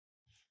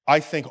I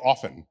think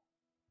often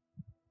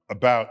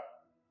about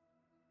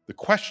the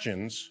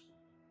questions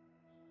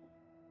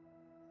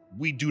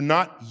we do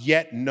not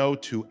yet know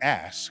to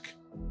ask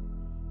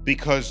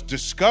because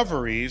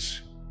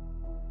discoveries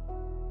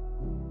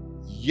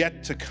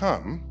yet to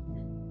come,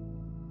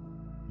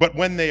 but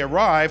when they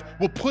arrive,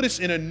 will put us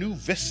in a new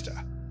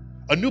vista,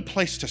 a new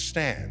place to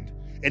stand,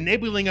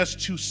 enabling us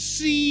to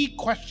see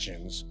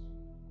questions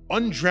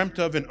undreamt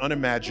of and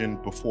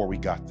unimagined before we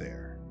got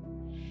there.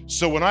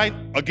 So when I,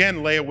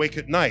 again, lay awake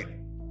at night,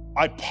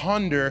 I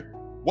ponder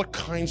what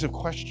kinds of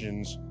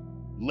questions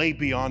lay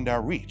beyond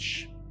our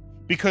reach.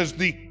 Because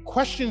the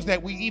questions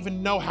that we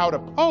even know how to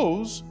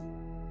pose,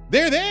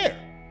 they're there.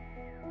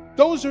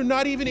 Those are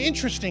not even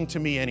interesting to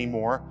me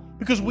anymore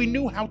because we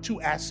knew how to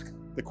ask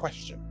the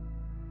question.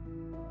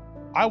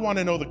 I want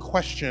to know the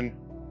question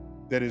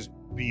that is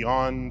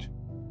beyond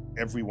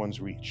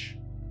everyone's reach.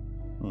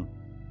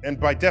 And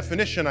by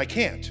definition, I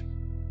can't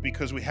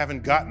because we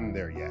haven't gotten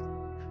there yet.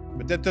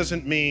 But that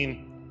doesn't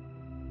mean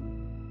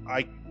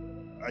I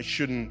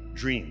shouldn't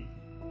dream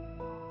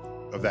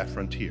of that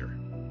frontier.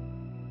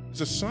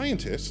 As a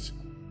scientist,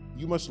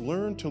 you must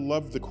learn to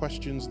love the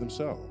questions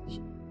themselves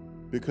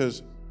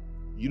because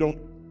you don't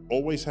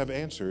always have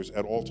answers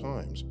at all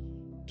times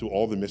to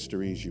all the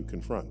mysteries you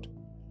confront.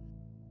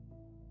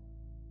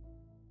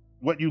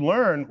 What you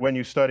learn when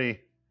you study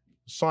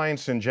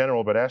science in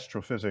general, but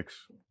astrophysics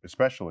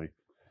especially,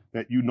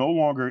 that you no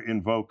longer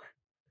invoke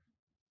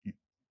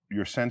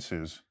your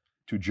senses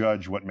to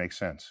judge what makes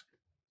sense,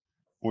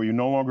 or you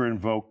no longer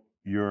invoke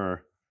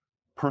your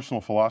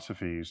personal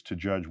philosophies to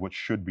judge what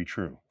should be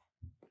true.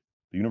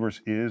 The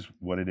universe is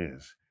what it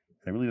is,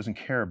 and it really doesn't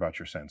care about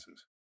your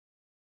senses.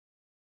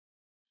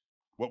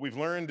 What we've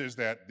learned is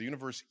that the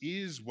universe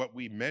is what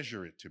we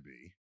measure it to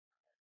be,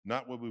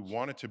 not what we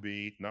want it to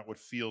be, not what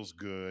feels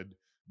good,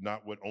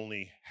 not what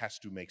only has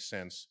to make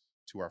sense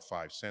to our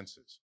five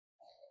senses.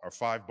 Our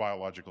five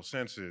biological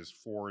senses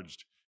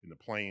forged in the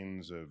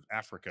plains of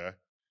Africa,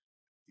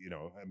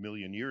 a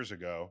million years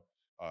ago,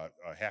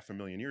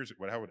 500,000 years,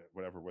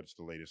 what's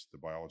the latest the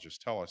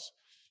biologists tell us,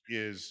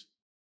 is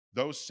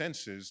those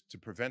senses to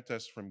prevent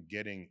us from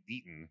getting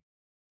eaten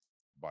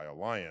by a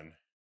lion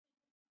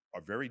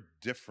are very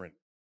different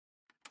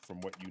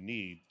from what you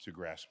need to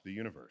grasp the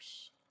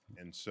universe.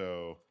 And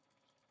so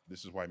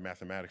this is why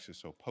mathematics is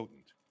so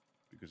potent,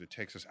 because it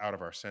takes us out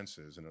of our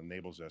senses and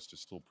enables us to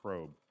still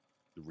probe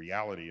the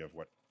reality of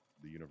what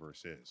the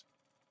universe is.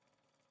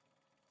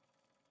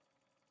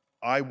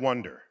 I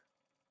wonder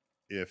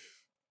if,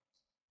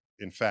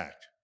 in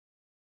fact,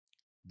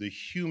 the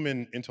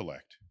human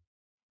intellect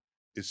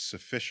is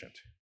sufficient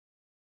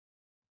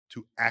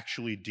to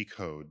actually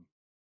decode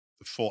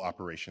the full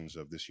operations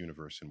of this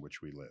universe in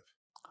which we live.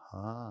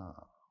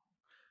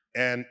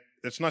 And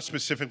it's not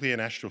specifically an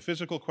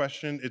astrophysical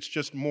question, it's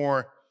just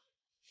more,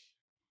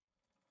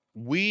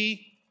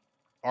 we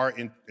are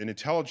an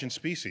intelligent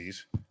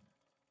species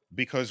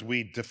because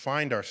we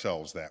defined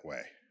ourselves that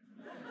way.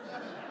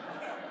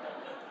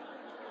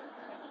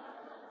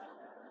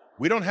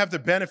 We don't have the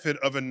benefit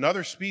of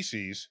another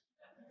species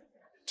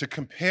to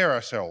compare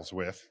ourselves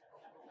with,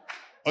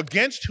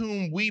 against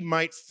whom we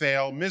might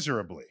fail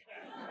miserably.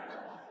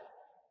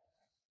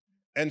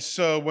 And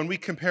so when we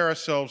compare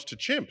ourselves to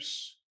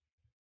chimps,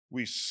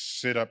 we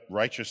sit up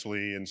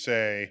righteously and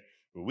say,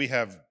 we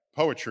have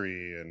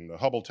poetry and the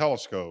Hubble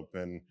telescope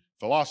and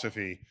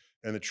philosophy,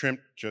 and the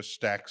chimp just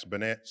stacks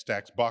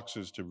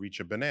boxes to reach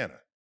a banana.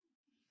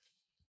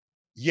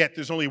 Yet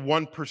there's only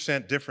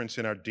 1% difference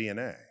in our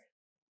DNA.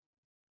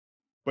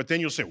 But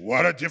then you'll say,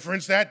 what a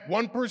difference that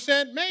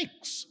 1%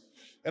 makes.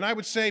 And I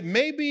would say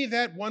maybe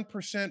that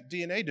 1%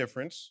 DNA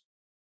difference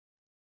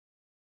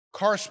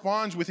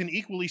corresponds with an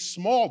equally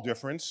small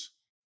difference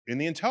in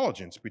the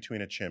intelligence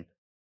between a chimp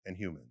and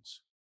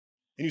humans.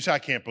 And you say, I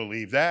can't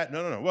believe that.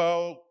 No.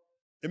 Well,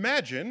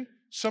 imagine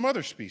some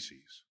other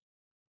species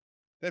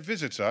that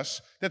visits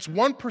us that's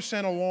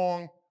 1%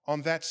 along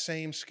on that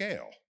same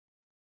scale,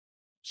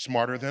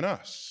 smarter than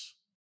us.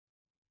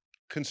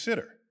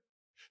 Consider,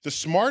 the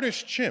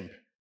smartest chimp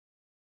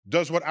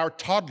does what our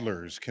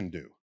toddlers can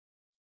do.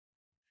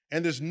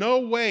 And there's no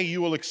way you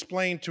will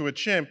explain to a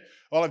chimp,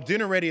 I'll have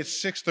dinner ready at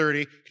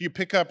 6:30, can you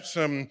pick up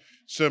some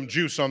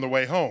juice on the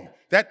way home?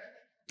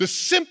 The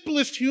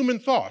simplest human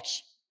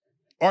thoughts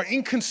are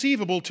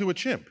inconceivable to a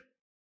chimp.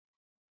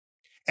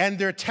 And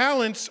their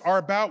talents are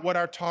about what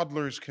our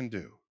toddlers can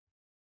do.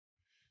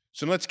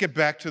 So let's get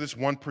back to this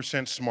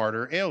 1%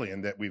 smarter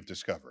alien that we've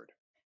discovered.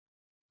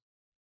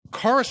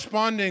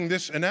 Corresponding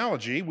this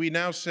analogy, we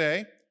now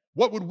say,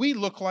 what would we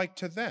look like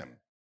to them?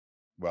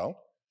 Well,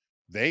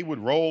 they would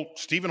roll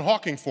Stephen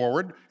Hawking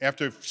forward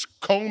after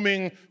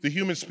combing the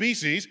human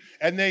species,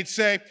 and they'd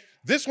say,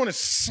 this one is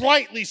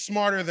slightly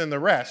smarter than the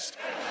rest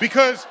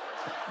because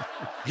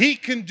he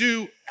can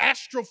do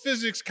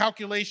astrophysics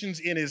calculations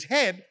in his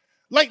head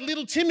like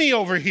little Timmy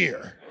over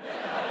here,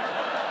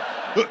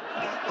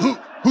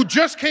 who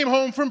just came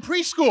home from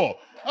preschool.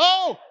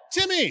 Oh,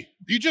 Timmy,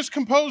 you just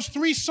composed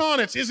 3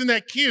 sonnets. Isn't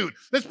that cute?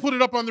 Let's put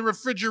it up on the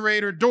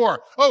refrigerator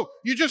door. Oh,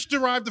 you just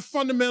derived the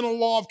fundamental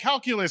law of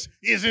calculus.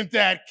 Isn't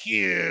that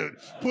cute?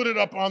 Put it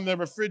up on the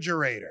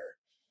refrigerator.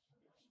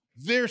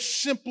 Their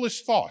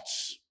simplest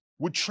thoughts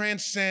would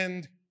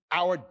transcend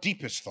our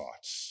deepest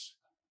thoughts.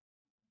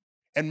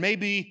 And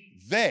maybe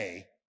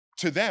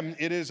to them,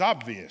 it is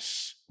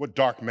obvious what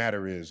dark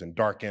matter is and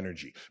dark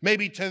energy.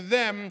 Maybe to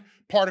them,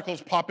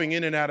 particles popping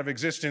in and out of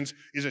existence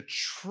is a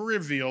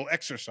trivial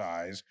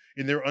exercise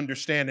in their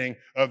understanding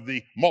of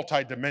the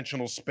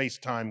multidimensional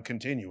space-time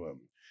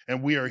continuum.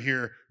 And we are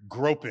here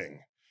groping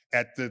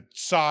at the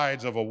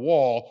sides of a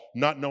wall,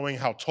 not knowing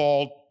how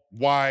tall,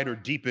 wide, or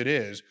deep it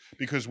is,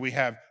 because we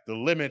have the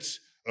limits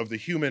of the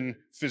human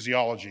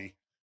physiology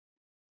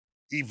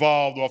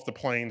evolved off the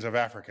plains of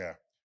Africa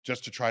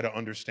just to try to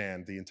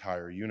understand the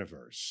entire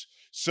universe.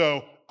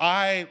 So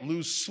I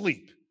lose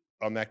sleep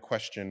on that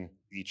question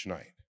each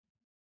night.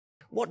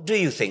 What do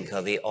you think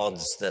are the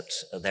odds that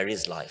there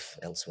is life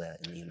elsewhere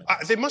in the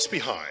universe? They must be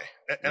high,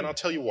 and I'll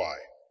tell you why.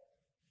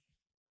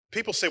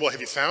 People say, well, have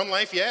you found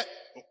life yet?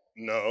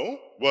 No.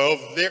 Well,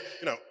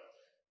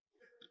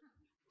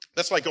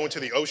 that's like going to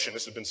the ocean,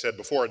 this has been said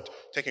before,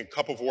 taking a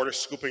cup of water,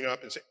 scooping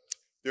up and saying,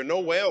 there are no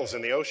whales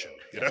in the ocean,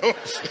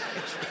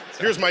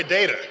 Here's my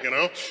data,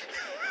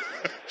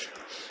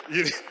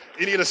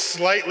 You need a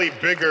slightly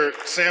bigger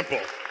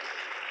sample.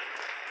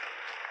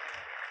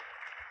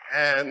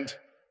 And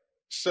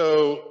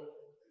so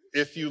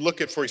if you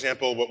look at, for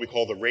example, what we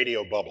call the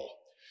radio bubble,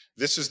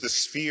 this is the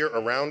sphere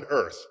around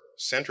Earth,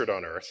 centered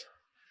on Earth,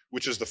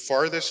 which is the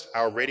farthest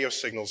our radio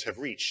signals have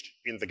reached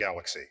in the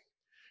galaxy.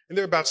 And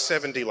they're about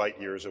 70 light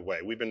years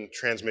away. We've been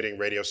transmitting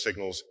radio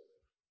signals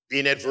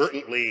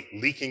inadvertently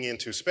leaking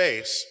into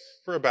space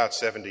for about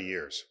 70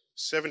 years.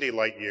 70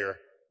 light year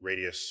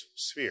radius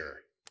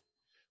sphere.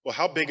 Well,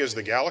 how big is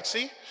the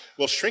galaxy?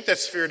 Well, shrink that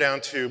sphere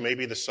down to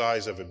maybe the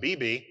size of a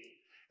BB,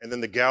 and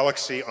then the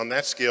galaxy on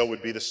that scale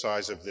would be the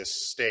size of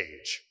this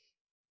stage.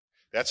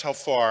 That's how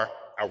far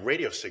our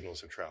radio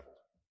signals have traveled.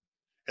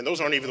 And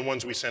those aren't even the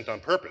ones we sent on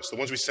purpose. The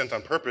ones we sent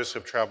on purpose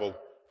have traveled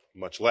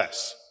much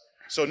less.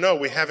 So no,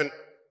 we haven't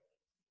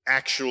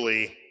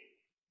actually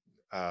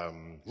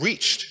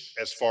reached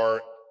as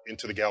far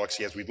into the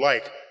galaxy as we'd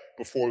like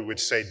before we would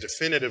say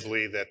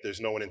definitively that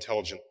there's no one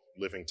intelligent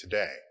living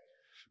today.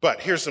 But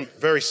here's some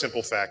very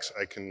simple facts.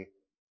 I can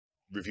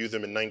review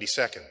them in 90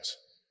 seconds.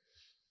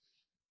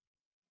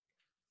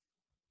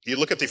 You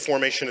look at the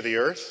formation of the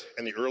Earth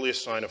and the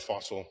earliest sign of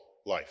fossil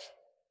life.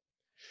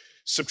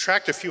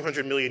 Subtract a few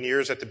 100 million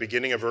years at the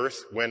beginning of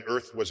Earth, when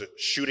Earth was a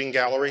shooting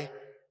gallery.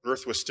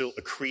 Earth was still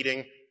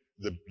accreting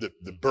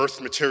the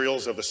birth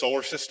materials of the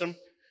solar system.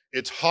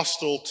 It's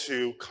hostile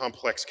to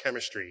complex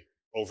chemistry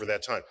over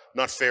that time.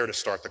 Not fair to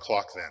start the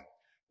clock then.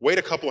 Wait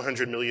a couple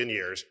 100 million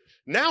years.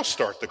 Now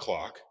start the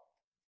clock.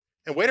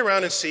 And wait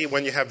around and see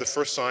when you have the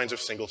first signs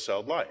of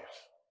single-celled life.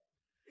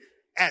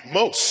 At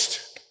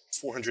most,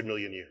 400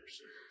 million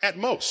years. At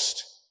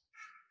most.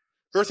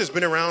 Earth has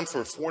been around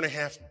for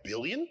 4.5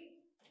 billion?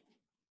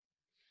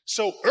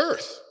 So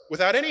Earth,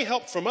 without any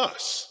help from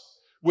us,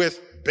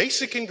 with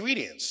basic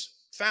ingredients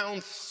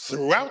found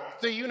throughout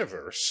the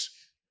universe,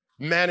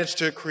 managed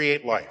to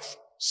create life,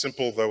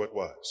 simple though it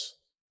was.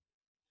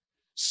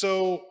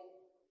 So,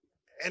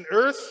 and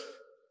Earth,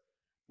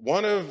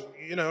 one of,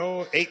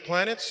 8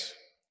 planets,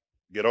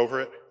 get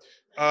over it.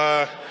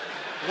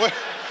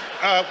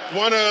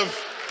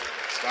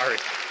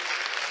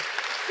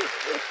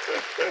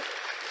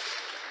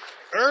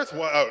 Earth,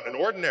 an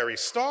ordinary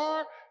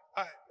star,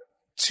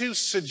 to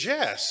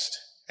suggest,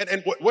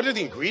 and what are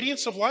the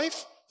ingredients of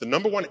life? The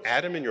number 1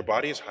 atom in your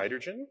body is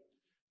hydrogen.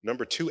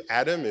 Number 2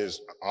 atom is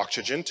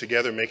oxygen,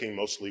 together making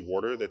mostly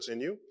water that's in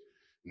you.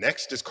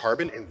 Next is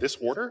carbon in this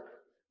order.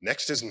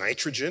 Next is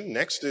nitrogen.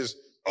 Next is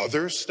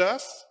other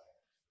stuff.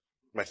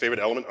 My favorite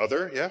element,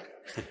 other, yeah.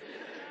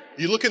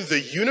 You look at the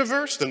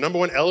universe, the number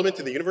 1 element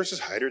in the universe is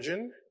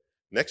hydrogen.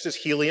 Next is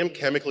helium,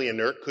 chemically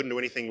inert, couldn't do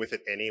anything with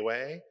it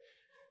anyway.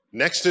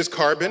 Next is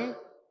carbon.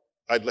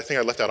 I think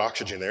I left out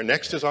oxygen there.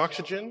 Next is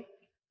oxygen.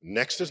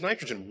 Next is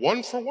nitrogen.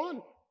 1 for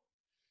 1.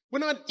 We're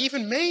not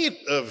even made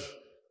of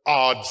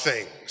odd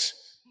things.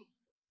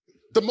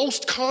 The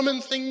most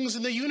common things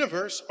in the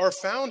universe are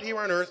found here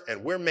on Earth,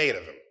 and we're made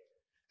of them.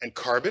 And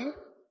carbon,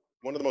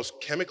 one of the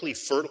most chemically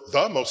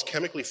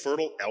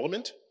fertile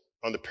element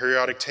on the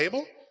periodic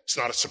table. It's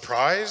not a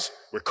surprise.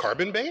 We're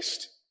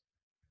carbon-based.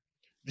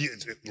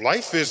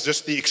 Life is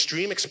just the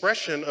extreme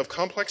expression of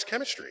complex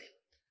chemistry.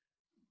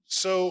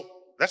 So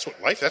that's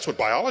what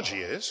biology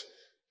is.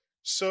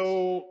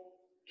 So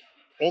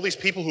all these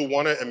people who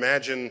want to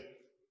imagine,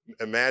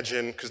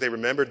 because they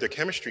remembered their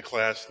chemistry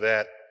class,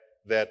 that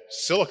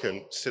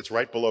silicon sits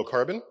right below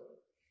carbon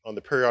on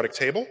the periodic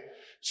table.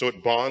 So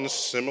it bonds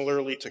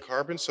similarly to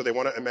carbon. So they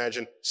want to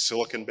imagine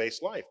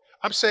silicon-based life.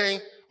 I'm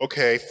saying,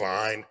 okay,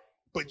 fine,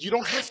 but you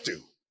don't have to.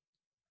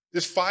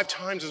 There's 5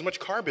 times as much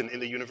carbon in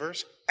the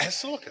universe as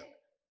silicon.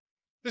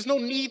 There's no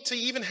need to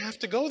even have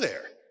to go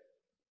there.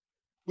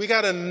 We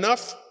got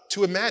enough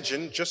to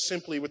imagine just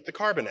simply with the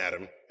carbon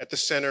atom at the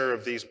center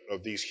of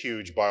these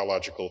huge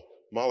biological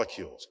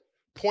molecules.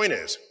 Point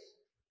is,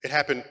 it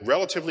happened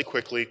relatively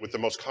quickly with the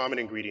most common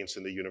ingredients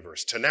in the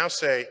universe. To now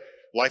say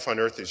life on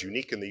Earth is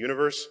unique in the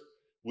universe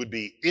would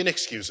be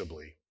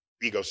inexcusably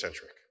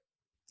egocentric.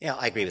 Yeah,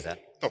 I agree with that.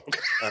 Oh, okay.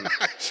 All right.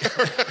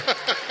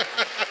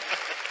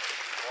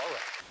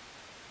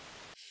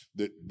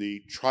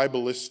 The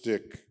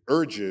tribalistic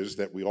urges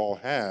that we all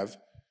have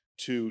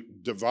to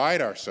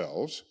divide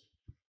ourselves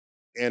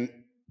and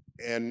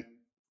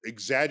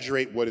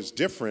exaggerate what is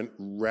different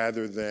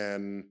rather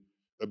than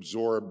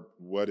absorb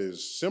what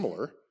is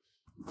similar,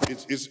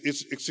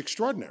 it's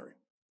extraordinary.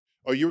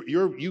 Oh,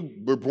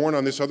 you were born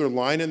on this other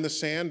line in the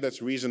sand?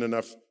 That's reason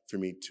enough for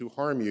me to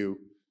harm you,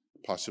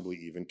 possibly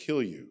even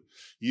kill you.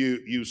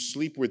 You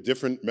sleep with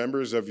different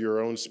members of your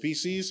own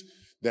species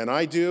than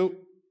I do,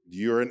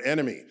 you're an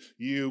enemy.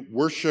 You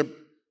worship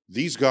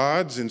these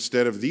gods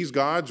instead of these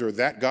gods or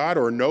that god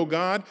or no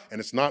god, and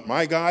it's not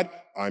my God,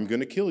 I'm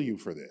gonna kill you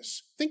for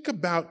this. Think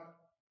about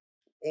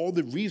all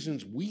the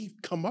reasons we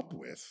come up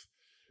with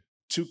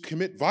to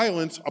commit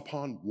violence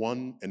upon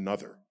one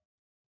another.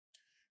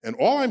 And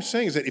all I'm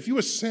saying is that if you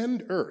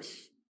ascend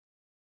Earth,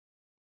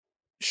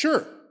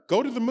 sure,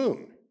 go to the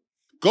moon.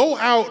 Go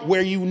out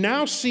where you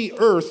now see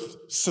Earth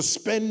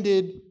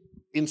suspended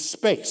in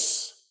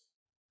space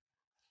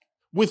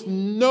with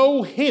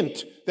no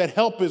hint that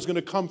help is going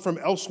to come from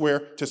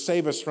elsewhere to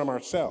save us from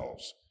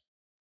ourselves.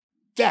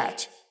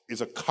 That is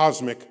a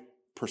cosmic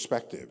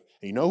perspective.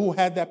 And you know who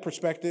had that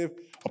perspective?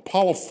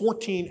 Apollo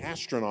 14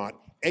 astronaut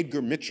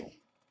Edgar Mitchell.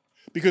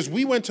 Because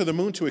we went to the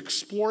moon to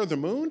explore the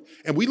moon,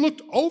 and we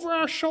looked over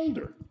our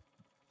shoulder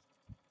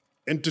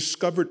and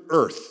discovered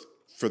Earth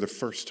for the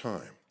first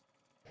time.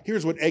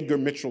 Here's what Edgar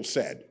Mitchell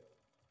said.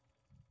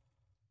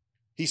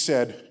 He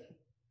said,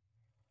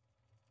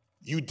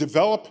 you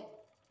develop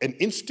an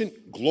instant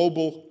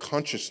global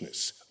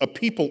consciousness, a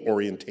people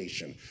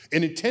orientation,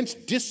 an intense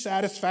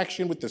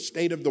dissatisfaction with the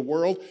state of the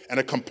world, and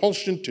a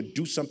compulsion to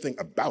do something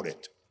about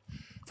it.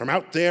 From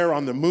out there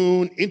on the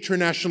moon,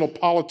 international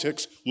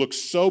politics looks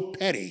so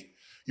petty,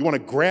 you want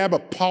to grab a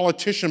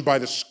politician by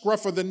the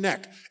scruff of the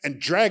neck and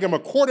drag him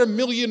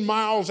 250,000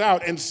 miles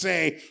out and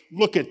say,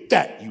 look at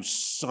that, you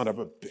son of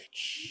a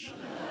bitch.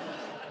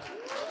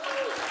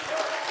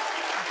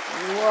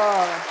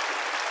 Whoa.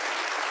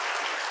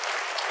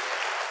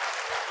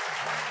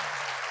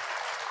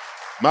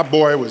 My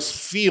boy was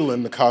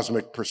feeling the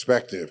cosmic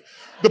perspective.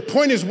 The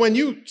point is, when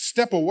you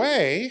step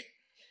away,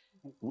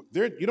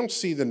 you don't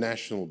see the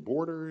national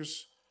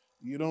borders,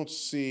 you don't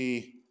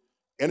see,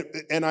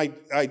 and I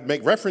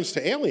make reference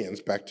to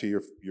aliens, back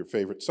to your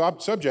favorite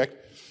subject.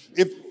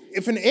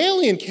 If an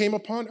alien came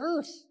upon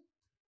Earth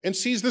and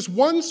sees this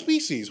one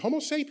species, Homo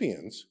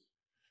sapiens,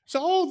 so,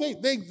 oh,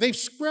 they've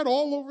spread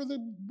all over the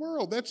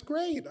world, that's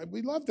great,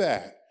 we love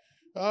that.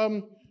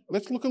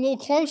 Let's look a little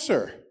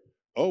closer.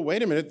 Oh,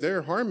 wait a minute,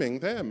 they're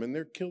harming them, and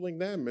they're killing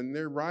them, and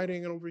they're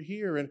riding over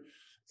here,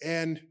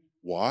 and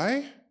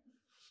why?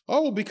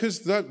 Oh,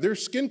 because their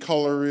skin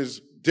color is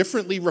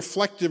differently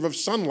reflective of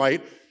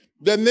sunlight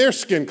than their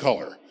skin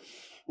color.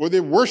 Or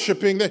they're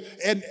worshiping,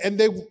 and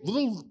they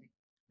will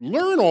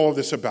learn all of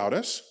this about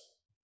us,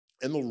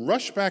 and they'll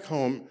rush back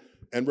home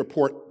and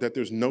report that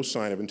there's no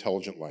sign of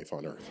intelligent life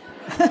on Earth.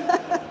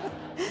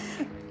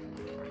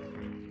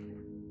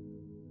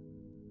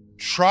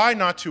 Try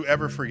not to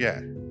ever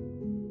forget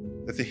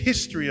that the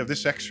history of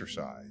this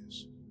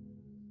exercise,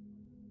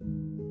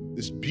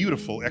 this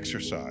beautiful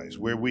exercise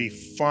where we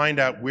find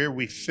out where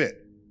we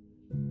fit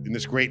in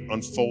this great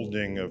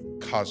unfolding of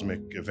cosmic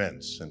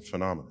events and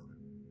phenomena,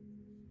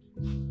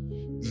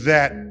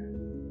 that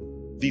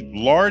the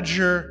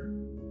larger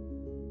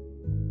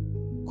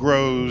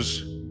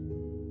grows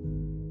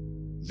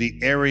the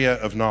area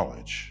of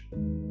knowledge.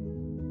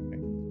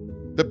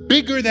 The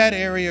bigger that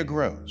area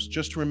grows,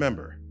 just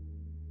remember,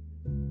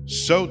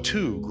 so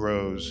too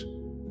grows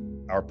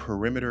our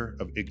perimeter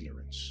of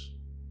ignorance.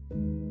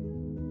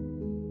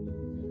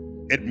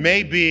 It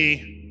may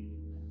be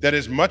that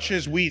as much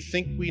as we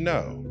think we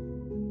know,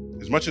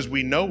 as much as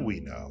we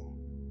know,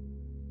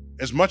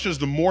 as much as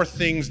the more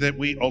things that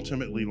we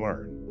ultimately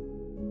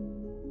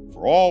learn,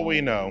 for all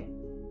we know,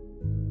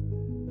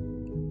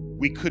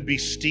 we could be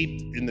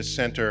steeped in the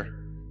center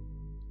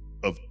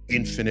of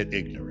infinite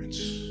ignorance,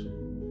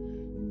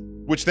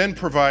 which then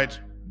provides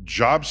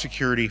job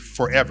security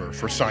forever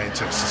for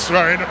scientists,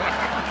 right?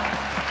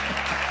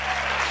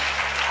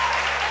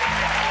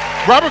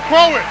 Robert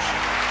Krulwich.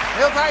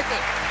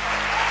 Tyson.